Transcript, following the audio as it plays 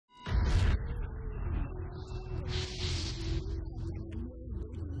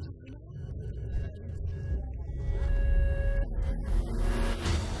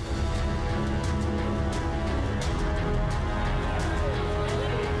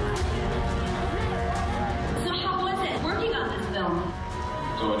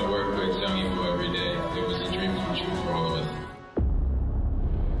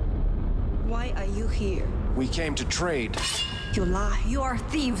We came to trade. You lie. You are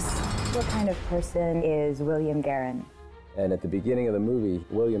thieves. What kind of person is William Guerin? And at the beginning of the movie,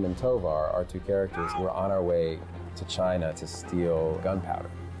 William and Tovar, our two characters, were on our way to China to steal gunpowder.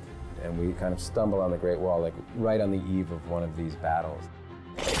 And we kind of stumble on the Great Wall, like right on the eve of one of these battles.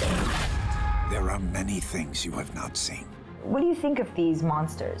 There are many things you have not seen. What do you think of these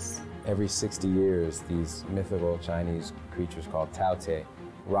monsters? Every 60 years, these mythical Chinese creatures called Taote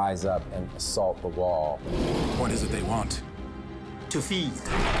rise up and assault the wall. What is it they want? To feed.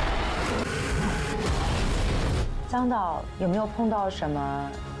 张导有没有碰到什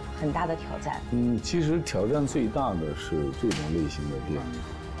么很大的挑战？其实挑战最大的是这种类型的电影，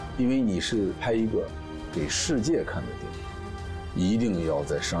因为你是拍一个给世界看的电影，一定要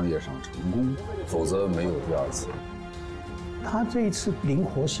在商业上成功，否则没有第二次。他这一次灵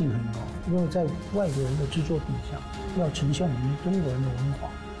活性很高，因为在外国人的制作底下，要呈现我们中国人的文化，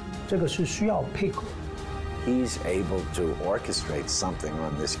这个是需要配合。He's able to orchestrate something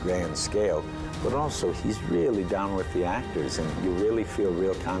on this grand scale, but also he's really down with the actors, and you really feel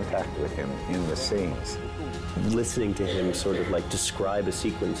real contact with him in the scenes. Listening to him sort of like describe a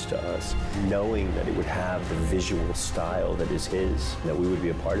sequence to us, knowing that it would have the visual style that is his, that we would be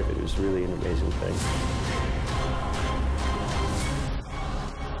a part of it, was really an amazing thing.